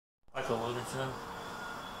Michael Wilkinson.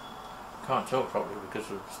 Can't talk properly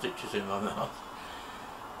because of stitches in my mouth.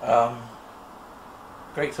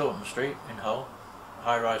 Great Thornton Street in Hull,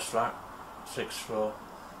 high-rise flat, 6th floor.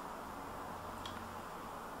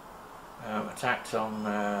 Attacked on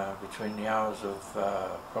between the hours of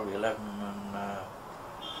probably 11 and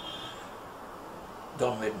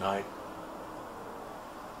gone midnight.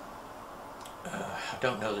 I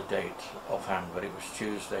don't know the date offhand, but it was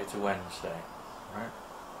Tuesday to Wednesday, right?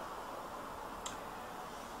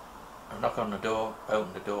 I knock on the door,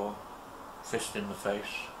 open the door, fist in the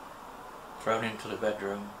face, thrown into the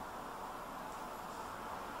bedroom,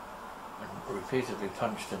 and repeatedly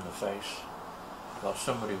punched in the face while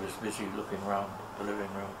somebody was busy looking around the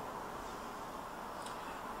living room,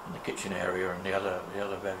 and the kitchen area and the other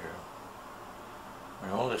bedroom.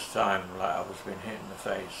 And all this time, like, I was being hit in the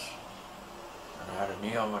face, and I had a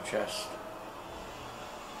knee on my chest,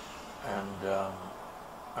 and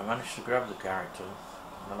I managed to grab the character,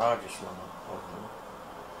 the largest one of them,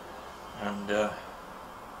 and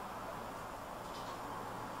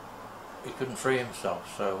he couldn't free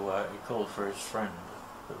himself, so he called for his friend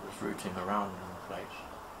that was rooting around in the place.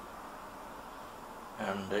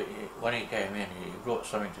 And when he came in, he brought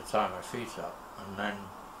something to tie my feet up, and then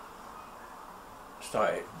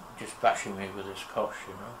started just bashing me with his cosh,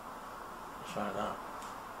 you know, just like that.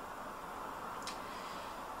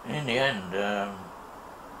 And in the end,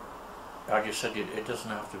 I just said, it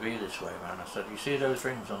doesn't have to be this way, man. I said, you see those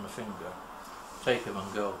rings on the finger? Take them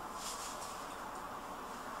and go.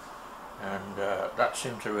 And that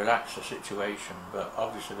seemed to relax the situation, but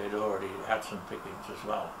obviously they'd already had some pickings as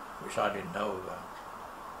well, which I didn't know about.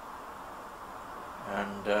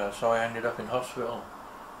 And so I ended up in hospital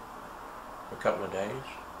for a couple of days,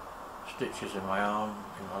 stitches in my arm,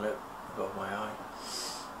 in my lip, above my eye,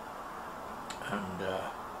 and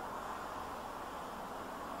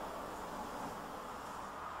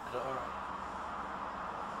is that alright?